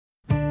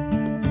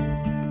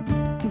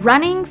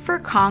Running for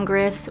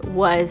Congress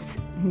was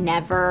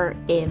never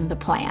in the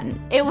plan.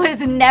 It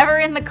was never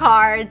in the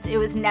cards. It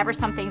was never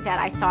something that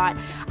I thought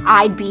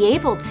I'd be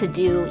able to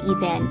do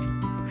even.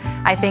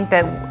 I think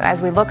that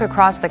as we look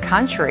across the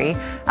country,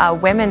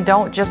 women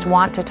don't just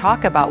want to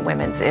talk about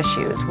women's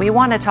issues. We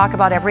want to talk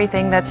about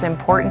everything that's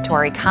important to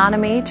our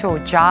economy, to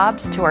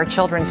jobs, to our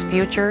children's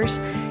futures,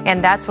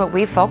 and that's what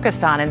we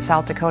focused on in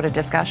South Dakota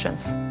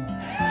discussions.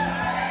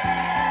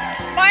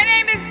 My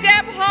name is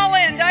Deb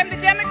Haaland. I'm the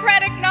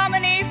Democratic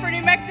nominee for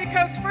New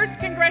Mexico's 1st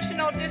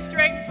Congressional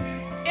District.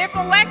 If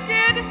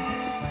elected,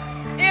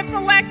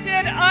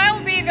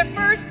 I'll be the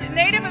first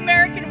Native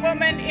American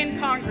woman in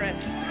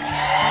Congress.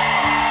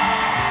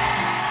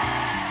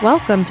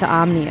 Welcome to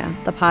Omnia,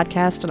 the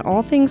podcast on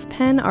all things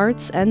Penn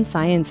Arts and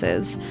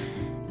Sciences.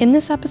 In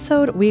this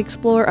episode, we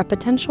explore a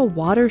potential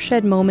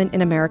watershed moment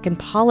in American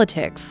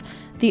politics,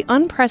 the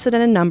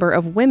unprecedented number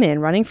of women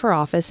running for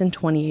office in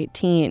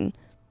 2018.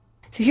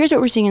 So here's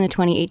what we're seeing in the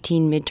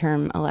 2018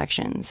 midterm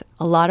elections.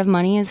 A lot of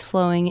money is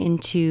flowing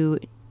into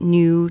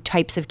new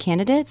types of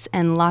candidates,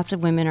 and lots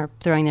of women are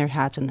throwing their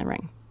hats in the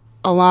ring.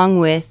 Along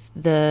with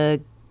the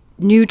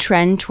new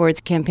trend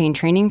towards campaign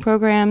training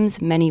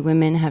programs, many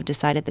women have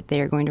decided that they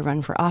are going to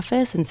run for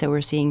office, and so we're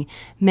seeing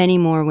many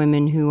more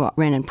women who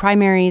ran in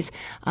primaries.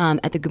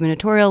 At the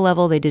gubernatorial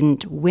level, they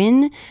didn't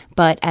win,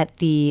 but at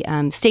the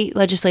state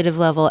legislative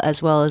level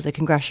as well as the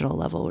congressional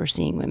level, we're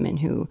seeing women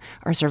who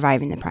are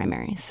surviving the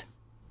primaries.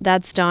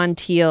 That's Dawn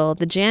Teal,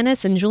 the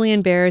Janice and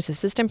Julian Baer's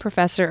Assistant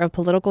Professor of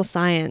Political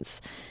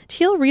Science.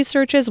 Teal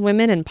researches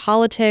women in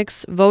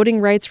politics, voting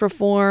rights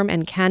reform,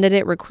 and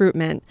candidate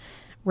recruitment.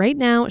 Right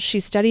now,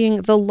 she's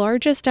studying the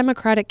largest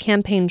Democratic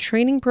campaign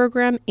training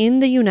program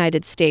in the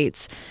United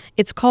States.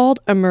 It's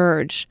called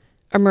Emerge.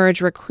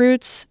 Emerge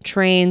recruits,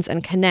 trains,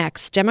 and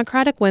connects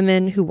Democratic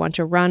women who want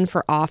to run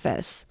for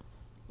office.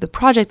 The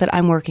project that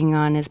I'm working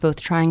on is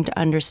both trying to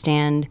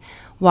understand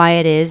why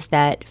it is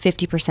that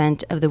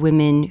 50% of the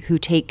women who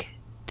take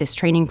this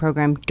training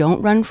program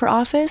don't run for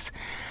office,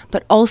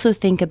 but also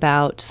think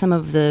about some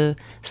of the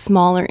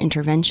smaller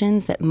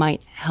interventions that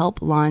might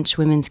help launch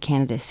women's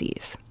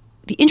candidacies.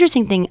 The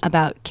interesting thing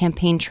about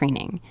campaign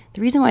training,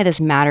 the reason why this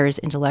matters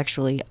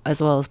intellectually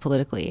as well as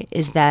politically,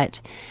 is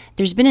that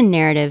there's been a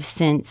narrative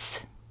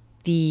since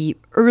the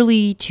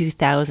early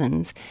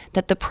 2000s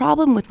that the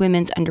problem with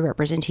women's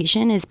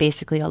underrepresentation is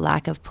basically a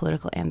lack of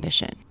political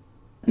ambition.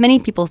 Many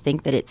people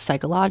think that it's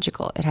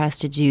psychological. It has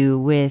to do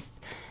with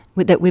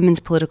that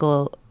women's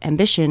political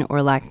ambition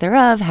or lack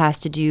thereof has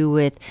to do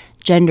with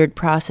gendered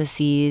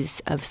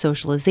processes of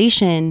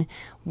socialization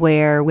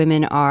where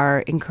women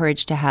are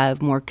encouraged to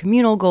have more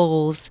communal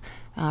goals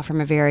from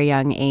a very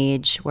young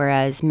age,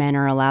 whereas men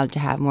are allowed to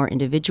have more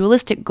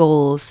individualistic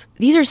goals.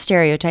 These are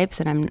stereotypes,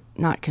 and I'm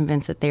not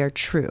convinced that they are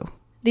true.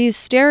 These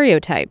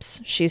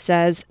stereotypes, she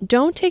says,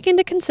 don't take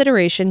into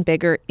consideration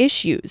bigger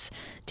issues.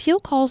 Teal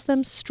calls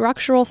them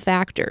structural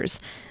factors.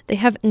 They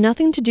have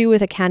nothing to do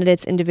with a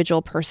candidate's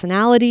individual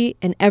personality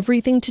and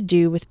everything to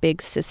do with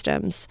big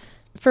systems.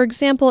 For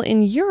example,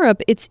 in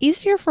Europe, it's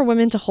easier for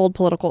women to hold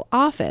political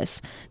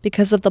office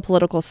because of the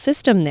political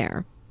system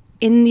there.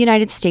 In the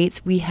United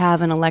States, we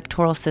have an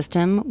electoral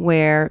system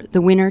where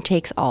the winner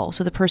takes all.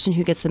 So the person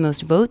who gets the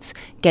most votes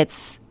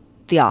gets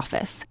the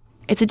office.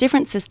 It's a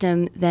different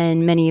system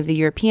than many of the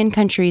European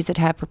countries that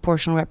have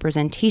proportional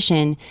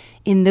representation.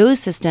 In those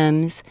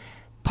systems,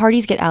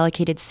 parties get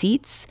allocated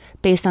seats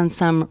based on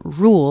some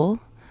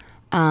rule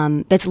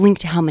that's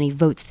linked to how many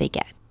votes they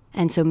get.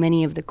 And so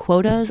many of the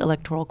quotas,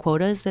 electoral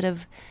quotas that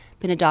have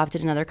been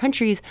adopted in other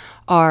countries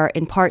are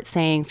in part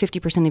saying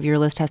 50% of your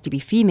list has to be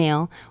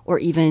female, or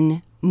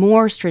even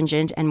more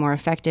stringent and more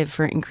effective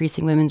for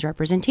increasing women's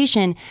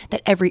representation,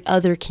 that every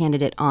other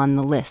candidate on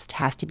the list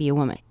has to be a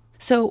woman.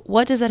 So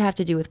what does that have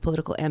to do with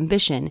political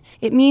ambition?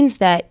 It means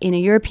that in a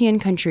European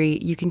country,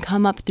 you can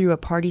come up through a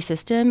party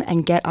system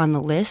and get on the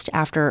list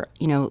after,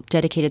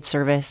 dedicated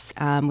service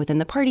within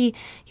the party.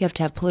 You have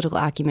to have political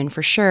acumen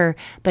for sure,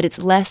 but it's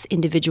less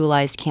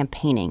individualized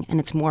campaigning and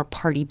it's more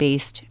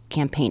party-based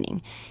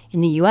campaigning.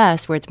 In the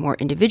U.S., where it's more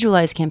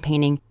individualized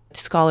campaigning,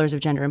 scholars of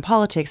gender and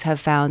politics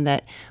have found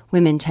that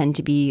women tend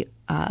to be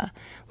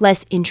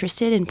less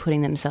interested in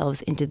putting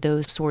themselves into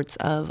those sorts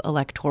of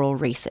electoral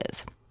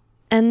races.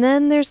 And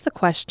then there's the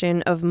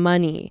question of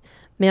money.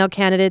 Male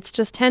candidates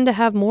just tend to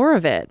have more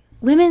of it.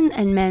 Women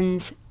and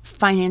men's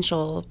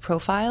financial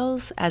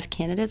profiles as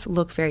candidates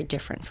look very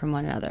different from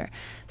one another.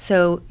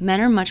 So men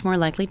are much more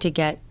likely to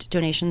get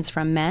donations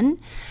from men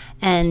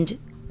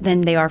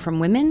than they are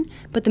from women,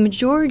 but the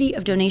majority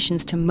of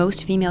donations to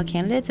most female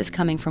candidates is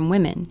coming from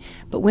women.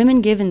 But women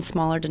give in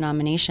smaller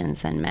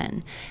denominations than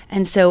men.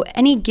 And so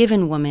any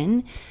given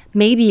woman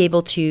may be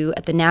able to,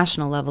 at the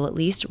national level at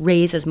least,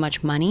 raise as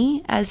much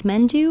money as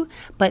men do,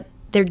 but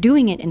they're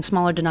doing it in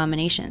smaller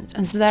denominations.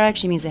 And so that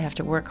actually means they have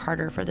to work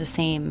harder for the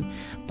same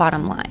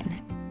bottom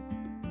line.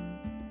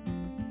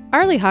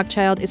 Arlie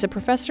Hochschild is a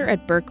professor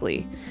at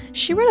Berkeley.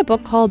 She wrote a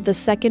book called The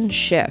Second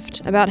Shift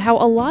about how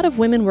a lot of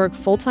women work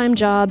full-time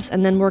jobs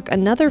and then work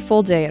another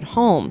full day at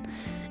home.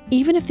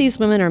 Even if these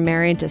women are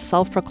married to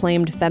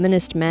self-proclaimed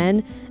feminist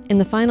men, in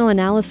the final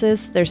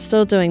analysis, they're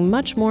still doing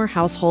much more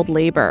household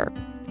labor.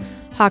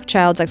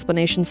 Hochschild's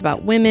explanations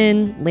about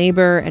women,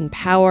 labor, and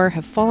power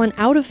have fallen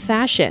out of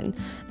fashion,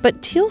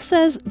 but Teal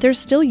says they're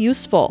still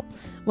useful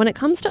when it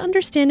comes to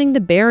understanding the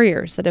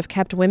barriers that have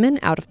kept women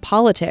out of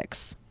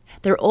politics.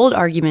 There are old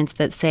arguments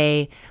that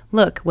say,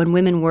 look, when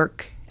women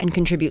work and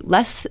contribute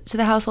less to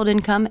the household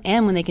income,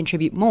 and when they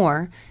contribute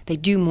more, they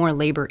do more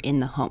labor in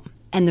the home.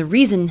 And the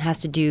reason has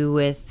to do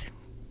with,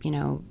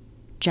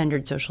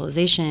 gendered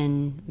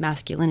socialization,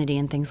 masculinity,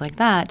 and things like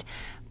that.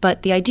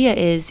 But the idea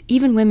is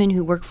even women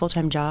who work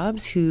full-time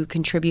jobs who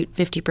contribute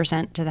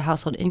 50% to the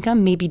household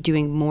income may be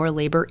doing more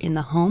labor in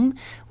the home,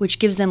 which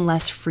gives them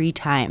less free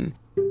time.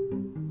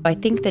 I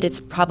think that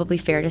it's probably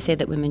fair to say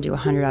that women do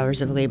 100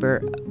 hours of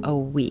labor a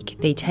week.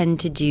 They tend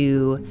to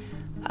do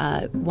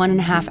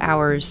 1.5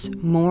 hours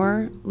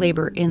more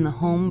labor in the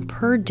home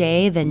per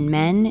day than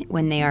men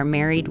when they are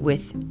married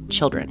with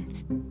children.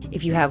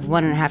 If you have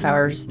 1.5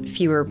 hours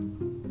fewer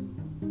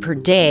per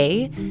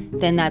day,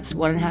 then that's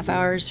 1.5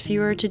 hours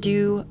fewer to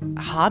do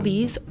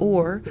hobbies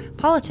or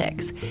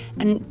politics.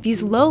 And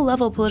these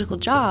low-level political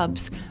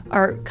jobs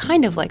are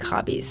kind of like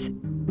hobbies.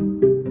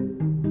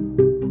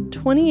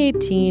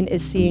 2018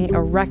 is seeing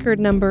a record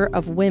number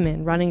of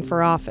women running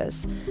for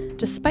office.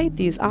 Despite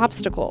these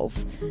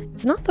obstacles,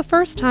 it's not the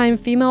first time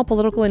female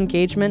political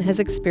engagement has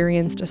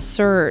experienced a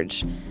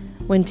surge.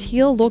 When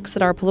Teal looks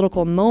at our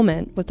political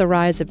moment with the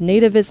rise of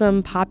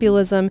nativism,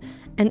 populism,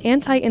 and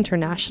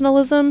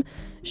anti-internationalism,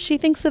 she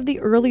thinks of the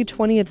early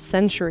 20th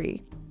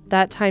century.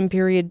 That time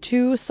period,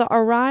 too, saw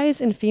a rise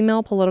in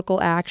female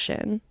political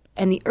action.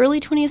 And the early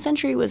 20th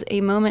century was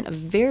a moment of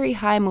very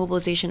high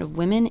mobilization of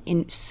women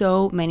in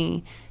so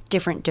many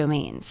different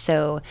domains.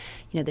 So,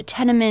 the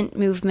tenement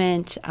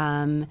movement,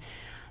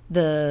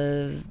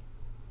 the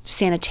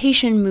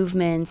sanitation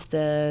movements,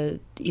 the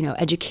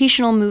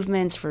educational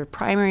movements for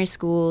primary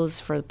schools,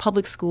 for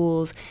public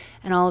schools,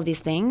 and all of these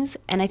things.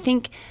 And I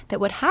think that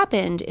what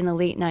happened in the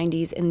late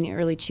 90s and the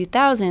early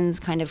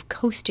 2000s, kind of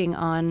coasting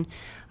on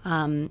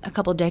a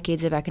couple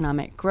decades of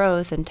economic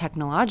growth and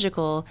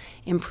technological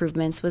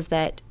improvements, was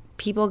that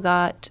people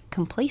got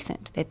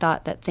complacent. They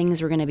thought that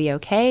things were going to be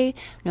okay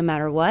no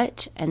matter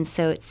what. And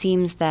so it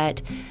seems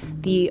that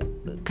the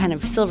kind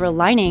of silver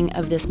lining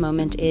of this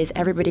moment is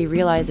everybody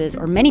realizes,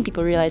 or many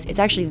people realize, it's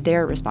actually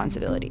their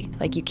responsibility.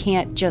 Like, you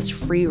can't just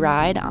free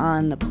ride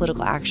on the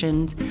political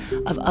actions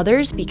of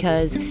others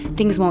because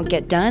things won't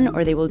get done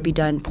or they will be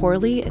done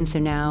poorly. And so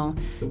now,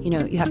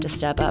 you have to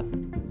step up.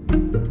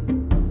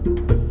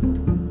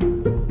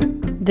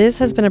 This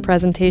has been a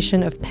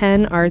presentation of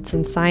Penn Arts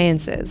and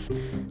Sciences.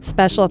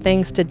 Special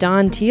thanks to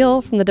Dawn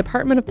Teal from the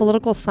Department of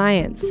Political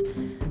Science.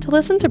 To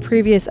listen to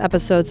previous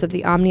episodes of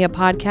the Omnia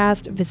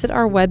Podcast, visit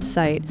our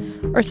website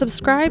or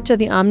subscribe to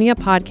the Omnia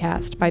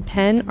Podcast by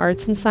Penn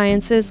Arts and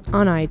Sciences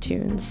on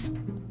iTunes.